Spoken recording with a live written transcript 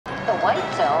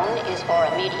white zone is for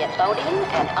immediate loading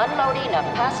and unloading of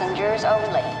passengers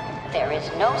only. There is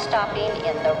no stopping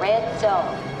in the red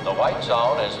zone. The white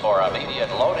zone is for immediate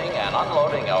loading and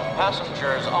unloading of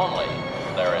passengers only.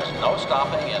 There is no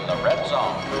stopping in the red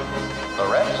zone. The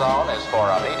red zone is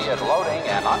for immediate loading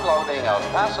and unloading of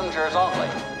passengers only.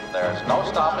 There is no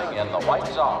stopping in the white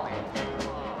zone.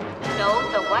 No,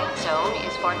 the white zone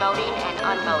is for loading and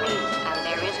unloading, and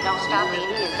there is no stopping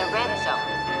in the red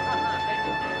zone.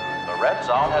 The red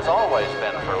zone has always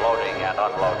been for loading and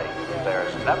unloading.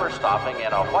 There's never stopping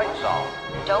in a white zone.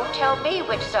 Don't tell me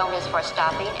which zone is for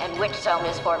stopping and which zone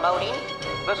is for loading.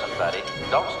 Listen, Betty,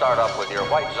 don't start up with your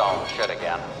white zone shit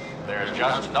again. There's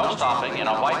just no stopping in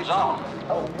a white zone.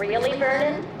 Oh, really,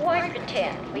 Vernon? Why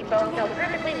pretend? We both know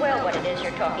perfectly well what it is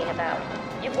you're talking about.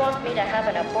 You want me to have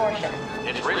an abortion.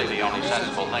 It's really the only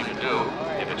sensible thing to do.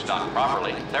 If it's done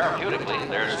properly, therapeutically,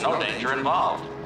 there's no danger involved.